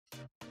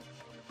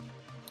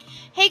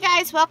Hey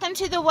guys, welcome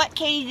to the What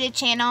Katy Did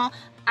channel.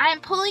 I'm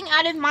pulling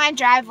out of my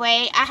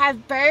driveway. I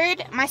have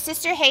Bird, my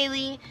sister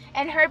Haley,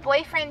 and her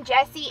boyfriend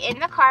Jesse in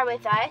the car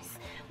with us.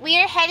 We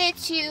are headed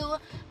to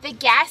the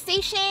gas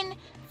station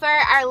for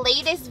our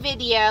latest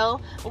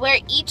video where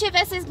each of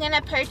us is going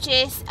to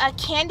purchase a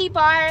candy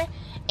bar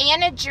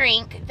and a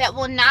drink that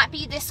will not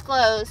be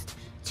disclosed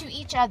to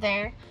each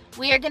other.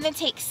 We are going to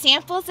take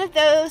samples of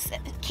those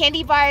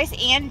candy bars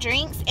and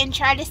drinks and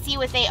try to see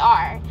what they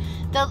are.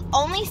 The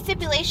only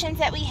stipulations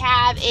that we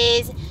have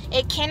is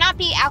it cannot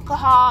be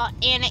alcohol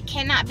and it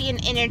cannot be an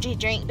energy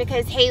drink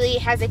because Haley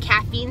has a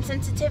caffeine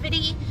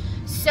sensitivity.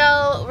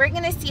 So we're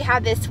gonna see how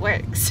this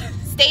works.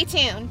 Stay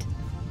tuned.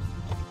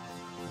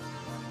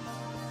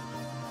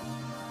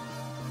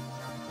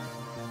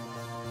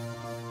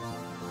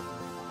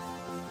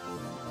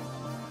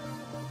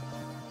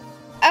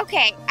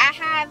 Okay, I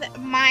have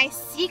my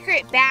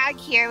secret bag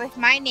here with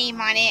my name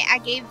on it. I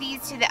gave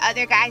these to the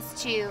other guys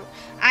too.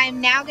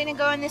 I'm now gonna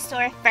go in the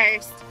store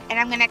first and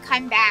I'm gonna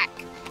come back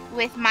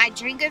with my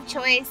drink of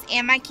choice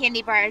and my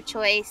candy bar of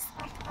choice.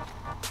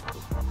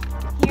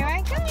 Here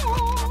I go.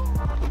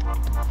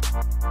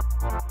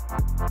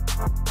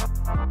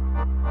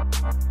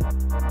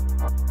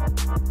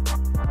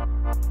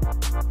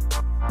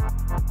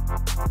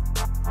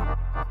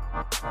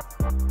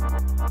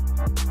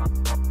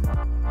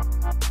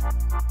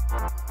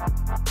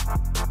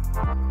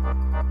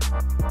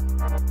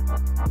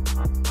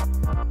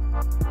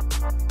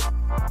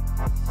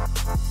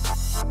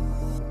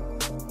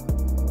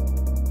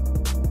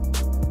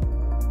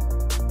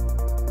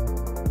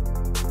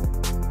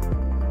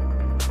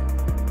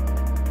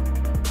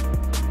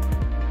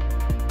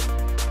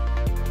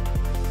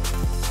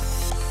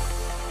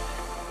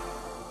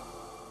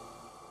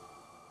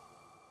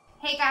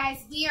 Hey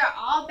guys, we are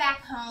all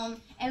back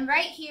home, and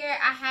right here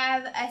I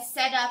have a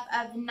setup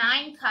of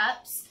 9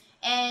 cups,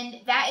 and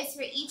that is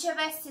for each of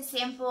us to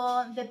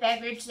sample the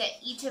beverage that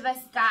each of us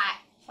got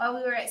while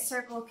we were at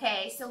Circle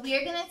K. So we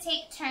are going to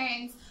take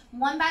turns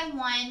one by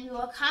one. We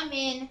will come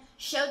in,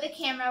 show the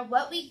camera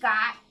what we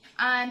got,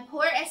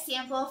 pour a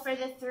sample for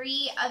the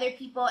 3 other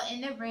people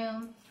in the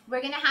room.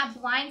 We're going to have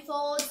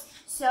blindfolds,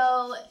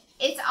 so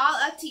it's all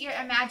up to your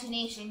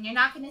imagination. You're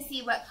not going to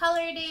see what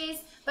color it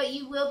is, but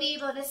you will be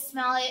able to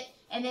smell it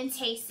and then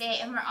taste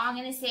it, and we're all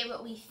going to say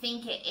what we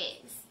think it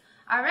is.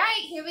 All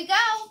right, here we go.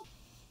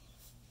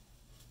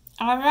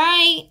 All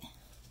right.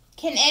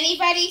 Can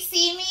anybody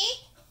see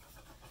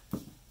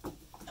me?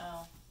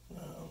 Oh.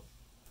 No.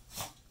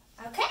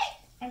 Okay,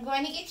 I'm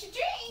going to get your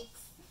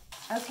drinks.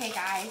 Okay,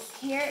 guys,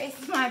 here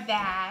is my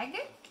bag.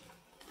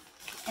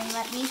 And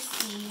let me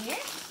see.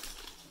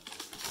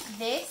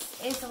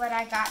 This is what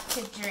I got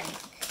to drink.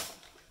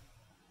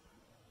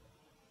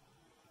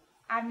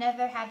 I've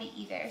never had it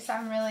either, so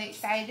I'm really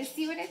excited to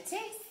see what it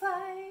tastes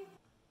like.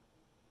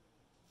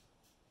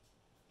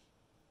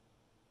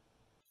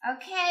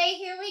 Okay,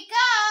 here we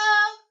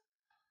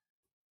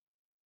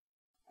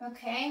go.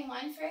 Okay,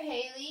 one for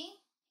Haley,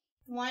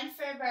 one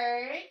for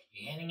Bird.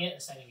 You handing it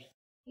or setting it?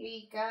 Here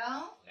you go.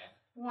 Okay.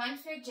 One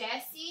for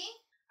Jesse.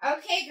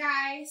 Okay,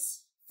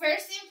 guys,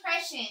 first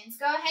impressions.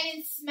 Go ahead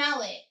and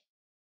smell it.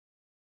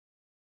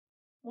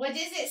 What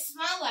does it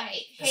smell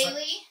like,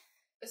 Haley?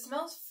 It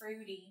smells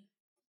fruity.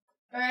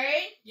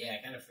 Bird?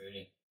 Yeah, kind of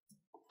fruity.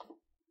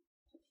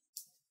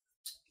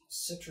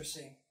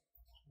 Citrusy.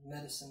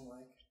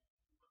 Medicine-like.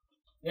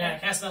 Yeah,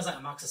 it kind of smells like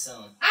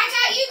amoxicillin. I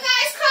got you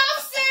guys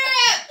cough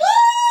syrup!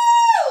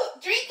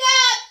 Woo! Drink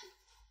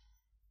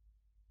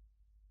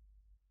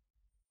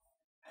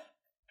up!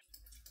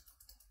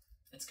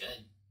 It's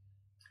good.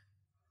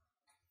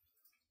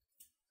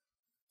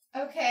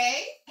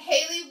 Okay.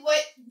 Haley,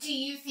 what do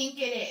you think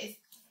it is?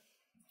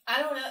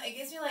 I don't know. It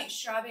gives me like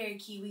strawberry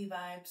kiwi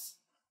vibes.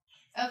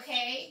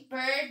 Okay.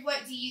 Bird,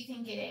 what do you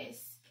think it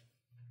is?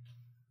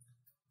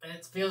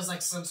 It feels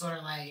like some sort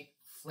of like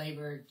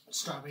flavored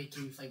strawberry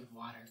kiwi flavored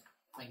water.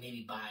 Like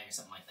maybe Bai or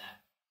something like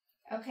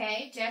that.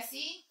 Okay.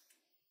 Jesse?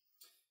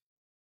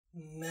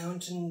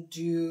 Mountain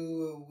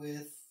Dew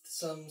with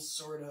some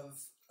sort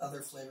of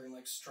other flavoring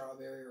like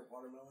strawberry or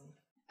watermelon.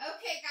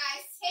 Okay,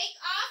 guys, take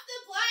off the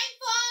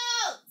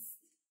blindfolds.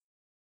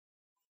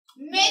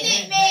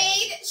 Minute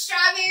Maid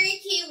strawberry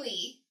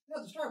kiwi.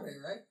 No, it's strawberry,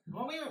 right?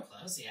 Well, we were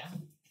close, yeah.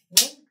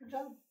 Yeah, good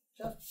job.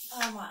 Good job.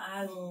 Oh, my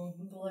eyes are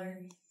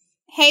blurry.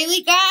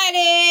 Haley got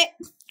it.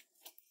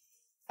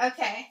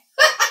 Okay.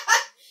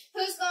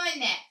 Who's going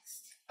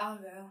next? I'll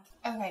go.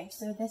 Okay,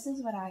 so this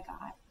is what I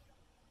got.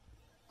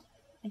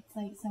 It's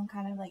like some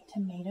kind of like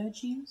tomato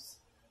juice.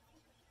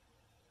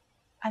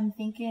 I'm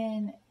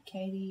thinking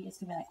Katie is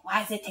gonna be like,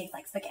 why does it taste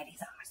like spaghetti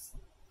sauce?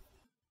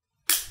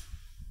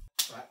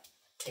 Right.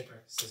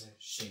 Paper, scissors,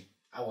 shoot.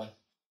 I won.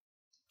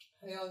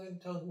 Hey, I was gonna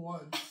tell who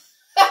won.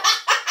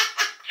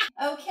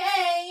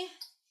 Okay.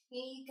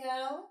 Here you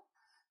go.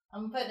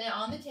 I'm putting it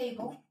on the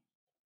table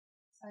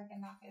so I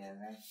can knock it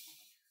over.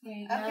 Here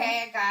you go.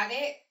 Okay, I got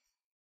it.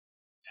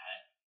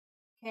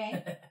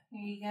 Okay.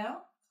 Here you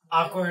go.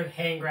 Awkward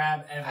hand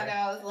grab ever. I know,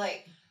 I was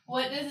like,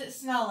 What does it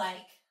smell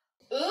like?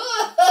 Ooh.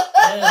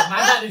 I'm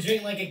about to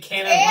drink like a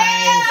can of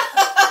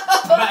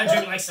like. I'm about to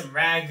drink like some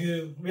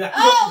ragu. Be like,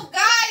 Oh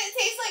God, it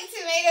tastes like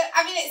tomato.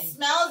 I mean, it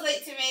smells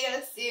like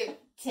tomato soup.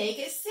 Take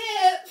a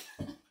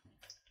sip.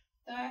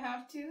 Do I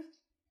have to?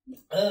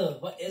 oh,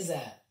 what is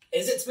that?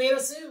 Is it tomato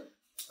soup?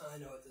 I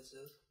know what this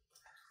is.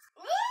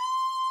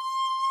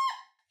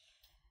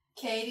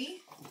 Katie,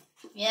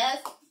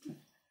 Yes.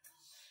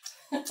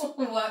 what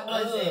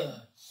was it?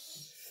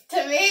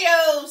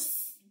 Tomato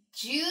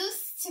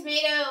juice.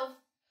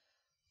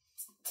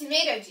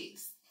 Tomato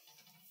juice.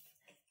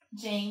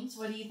 James,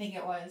 what do you think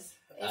it was?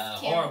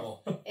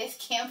 Horrible. It's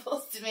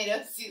Campbell's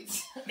tomato soup.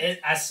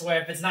 I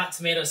swear, if it's not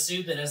tomato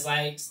soup, then it's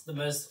like the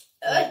most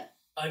like,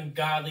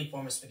 ungodly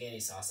form of spaghetti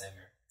sauce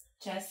ever.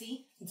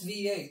 Jesse? It's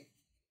V8.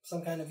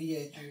 Some kind of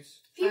V8 juice.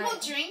 People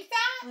Alright. drink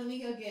that? Let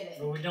me go get it.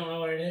 But we don't know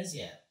what it is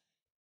yet.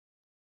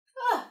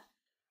 Ugh.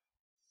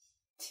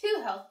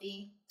 Too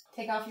healthy.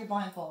 Take off your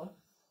blindfold.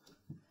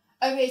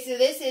 Okay, so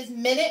this is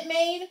Minute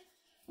Maid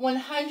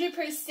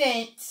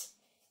 100%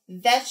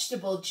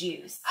 vegetable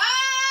juice.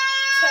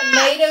 Ah!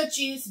 Tomato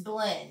juice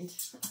blend.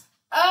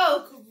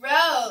 Oh,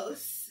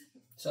 gross.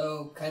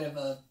 So, kind of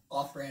a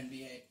off-brand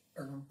V8.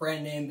 Or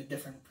brand name, but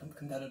different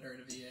competitor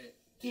to V8.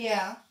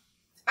 Yeah.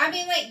 I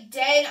mean, like,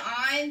 dead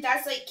on,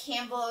 that's like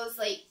Campbell's,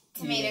 like,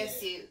 tomato Yeah.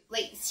 soup.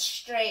 Like,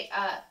 straight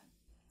up.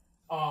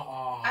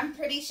 Uh-uh. I'm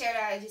pretty sure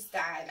that I just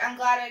died. I'm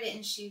glad I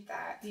didn't shoot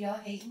that. Do y'all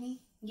hate me?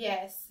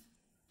 Yes.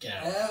 Get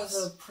out of That the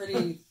was house. a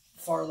pretty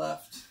far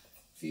left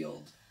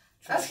field.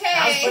 Okay.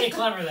 That was pretty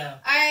clever, though.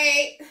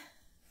 Alright.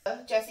 Oh,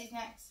 Jesse's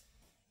next.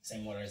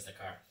 Same order as the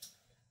car.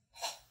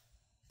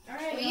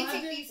 Alright, Will you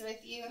take these with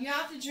you? You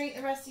have to drink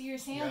the rest of your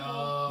sample.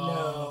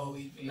 No,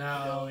 we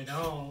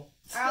don't.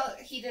 I'll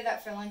heat it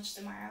up for lunch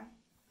tomorrow.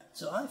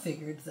 So I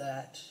figured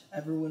that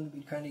everyone would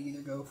be trying to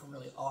either go for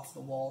really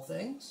off-the-wall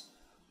things,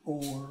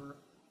 or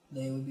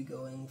they would be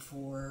going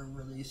for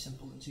really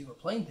simple and super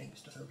plain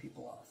things to throw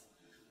people off.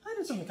 I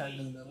did something kind of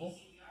in the middle.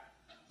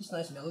 Just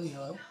nice mellow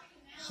yellow.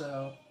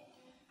 So,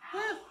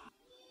 yeah.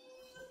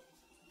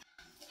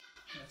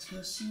 Let's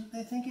go see what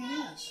they think it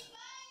is.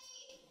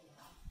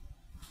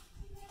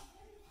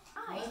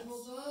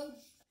 Blindfolds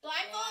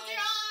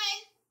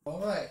are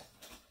Alright.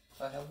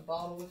 I have the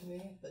bottle with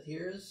me, but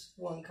here's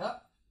one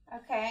cup. on!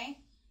 Okay.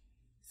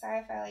 Sorry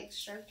if I, like,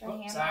 stroked your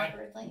hand sorry.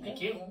 awkwardly.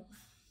 Thank you.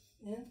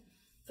 And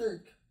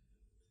third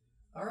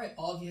cup. Alright,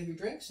 all of you have your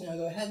drinks. Now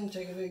go ahead and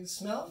take a big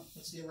smell.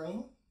 What's the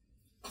aroma?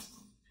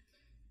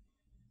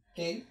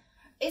 Katie?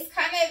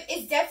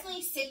 It's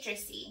definitely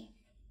citrusy.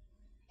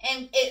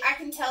 And I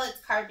can tell it's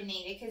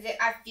carbonated because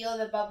I feel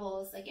the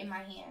bubbles, like, in my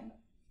hand.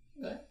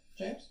 Okay.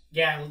 James?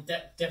 Yeah,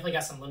 definitely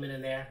got some lemon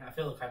in there. I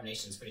feel the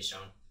carbonation is pretty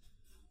strong.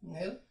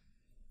 Haley?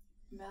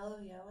 Mellow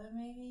yellow,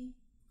 maybe?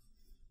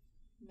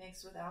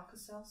 Mixed with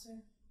Alka-Seltzer?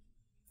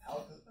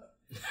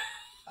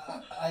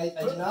 I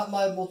did not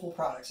buy multiple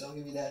products. I'll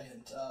give you that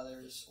hint.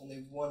 There's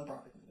only one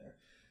product in there.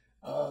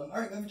 Alright, go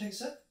ahead and take a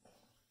sip.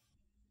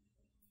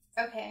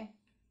 Okay.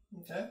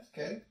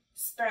 Okay.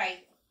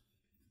 Sprite.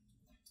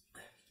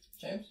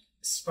 James?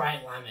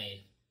 Sprite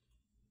limeade.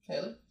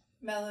 Haley?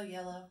 Mellow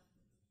yellow.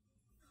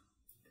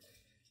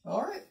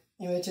 Alright,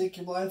 you may take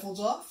your blindfolds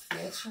off.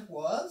 The answer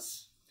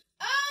was...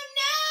 Oh,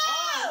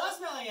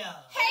 no! mellow yellow.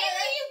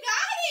 Taylor, you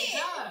Good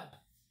got job.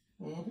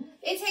 Mm-hmm. it!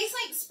 It tastes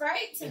like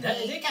Sprite to It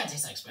me. did kind of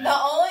taste like Sprite. The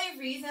only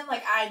reason,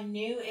 like, I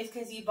knew is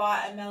because you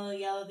bought a mellow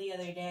yellow the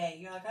other day.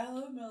 You're like, I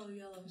love mellow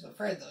yellow. I was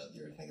afraid that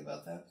you were to think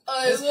about that.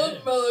 That's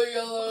good. mellow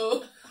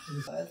yellow.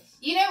 But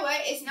You know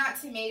what? It's not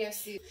tomato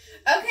soup.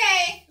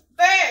 Okay,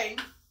 Bird.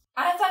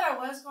 I thought I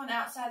was going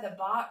outside the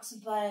box,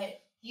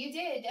 but You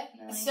did,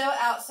 definitely. so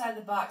outside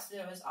the box that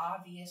it was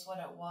obvious what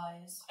it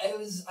was. I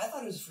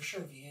thought it was for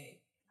sure V8.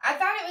 I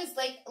thought it was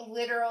like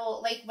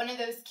literal, like one of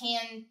those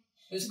canned,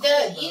 It was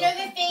cold, you though.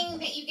 know the thing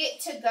that you get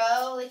to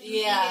go, like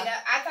you Yeah. heat it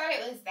up. I thought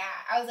it was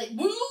that. I was like,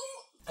 woo!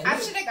 I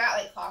knew should have got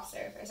like cough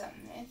syrup or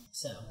something.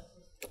 So,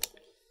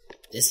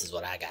 this is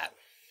what I got.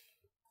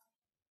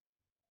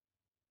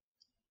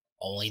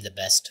 Only the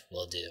best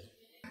will do.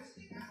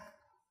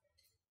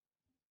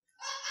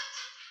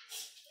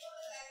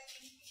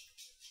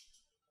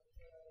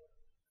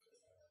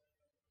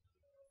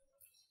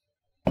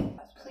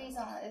 Please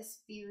don't let this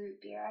be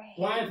root beer. I hate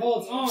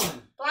Blindfolds root beer.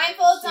 on.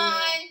 Blindfolds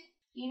on.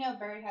 You know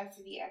Bird has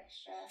to be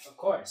extra. Of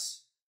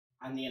course.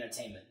 I'm the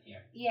entertainment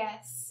here.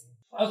 Yes.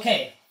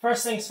 Okay,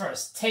 first things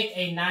first. Take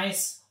a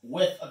nice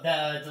whiff of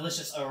the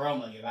delicious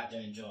aroma you're about to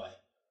enjoy.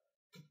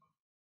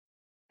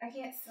 I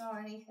can't smell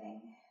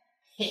anything.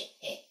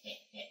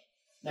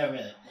 No,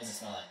 really. What does it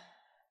smell like?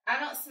 I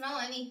don't smell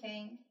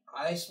anything.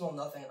 I smell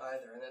nothing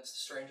either, and that's the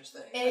strangest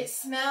thing. It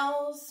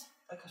smells.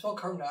 I smell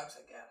carbon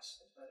dioxide gas.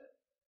 That's about it.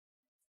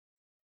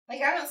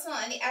 Like I don't smell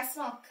any. I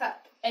smell a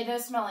cup. It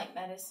does smell like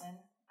medicine.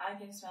 I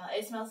can smell it.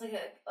 It smells like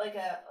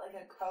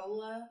a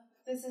cola.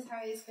 This is how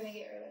he's gonna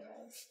get rid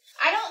of us.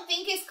 I don't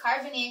think it's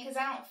carbonated because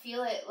I don't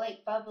feel it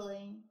like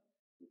bubbling.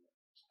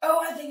 Oh,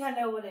 I think I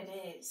know what it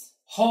is.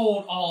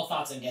 Hold all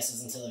thoughts and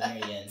guesses until the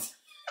very end.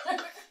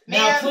 Now,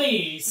 Ma'am.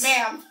 please.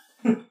 Ma'am.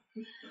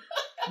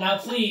 Now,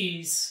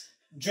 please.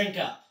 Drink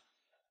up.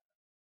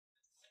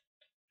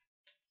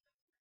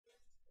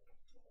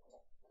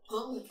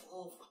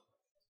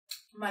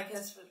 My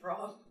guess was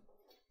wrong.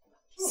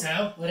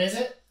 So, what is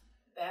it?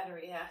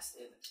 Battery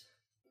acid.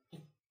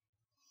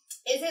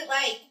 Is it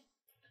like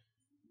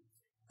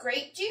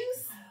grape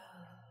juice?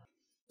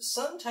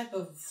 Some type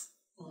of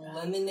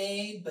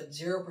lemonade, but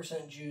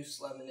 0%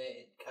 juice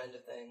lemonade kind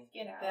of thing.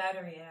 Get out.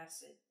 Battery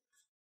acid.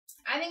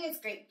 I think it's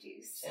grape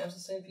juice. Sam's the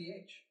same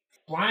pH.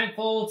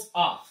 Blindfolds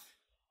off.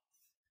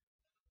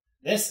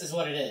 This is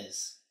what it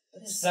is.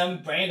 It's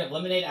some brand of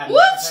lemonade I've Woo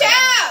never heard of.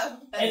 chow!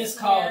 It is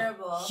called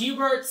terrible.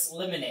 Hubert's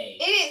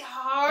Lemonade. It is It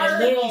horrible.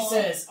 literally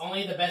says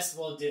only the best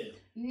will do.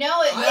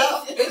 No, it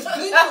It's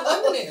good for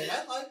lemonade.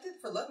 I liked it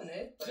for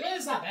lemonade. But Yeah,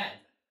 it's not bad.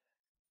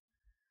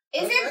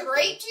 Is there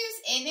grape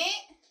juice in it?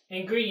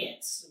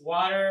 Ingredients: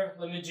 water,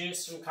 lemon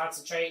juice from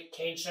concentrate,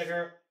 cane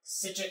sugar,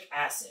 citric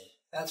acid,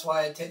 that's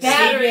why it tastes.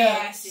 Battery stevia,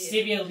 acid.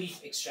 stevia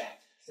leaf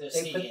extract. So there's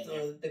They stevia in there.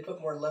 put they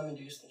put more lemon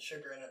juice than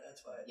sugar in it.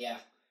 That's why. Yeah.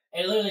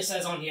 It literally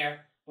says on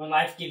here, when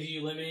life gives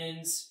you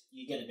lemons,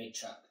 you get a big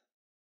truck.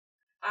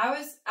 I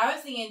was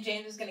thinking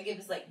James was gonna give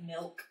us like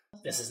milk.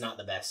 This is not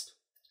the best.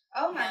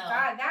 Oh my No.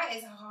 god, that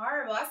is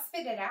horrible. I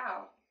spit it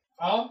out.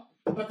 Oh,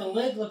 but the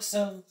lid looks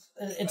so,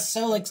 it's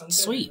so like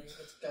sweet.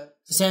 It's got-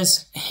 It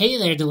says, "Hey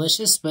there,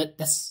 delicious," but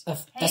that's a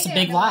there,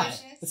 big lie.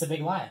 delicious. It's a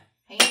big lie.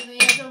 Hey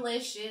there,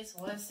 delicious.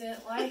 What's it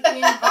like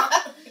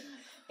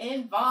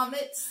in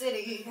Vomit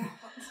City?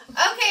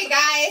 Okay,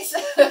 guys.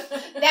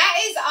 That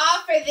is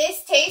all for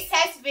this taste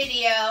test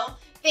video.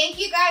 Thank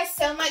you guys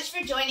so much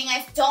for joining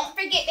us. Don't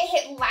forget to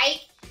hit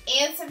like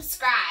and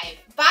subscribe.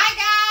 Bye,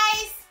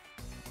 guys.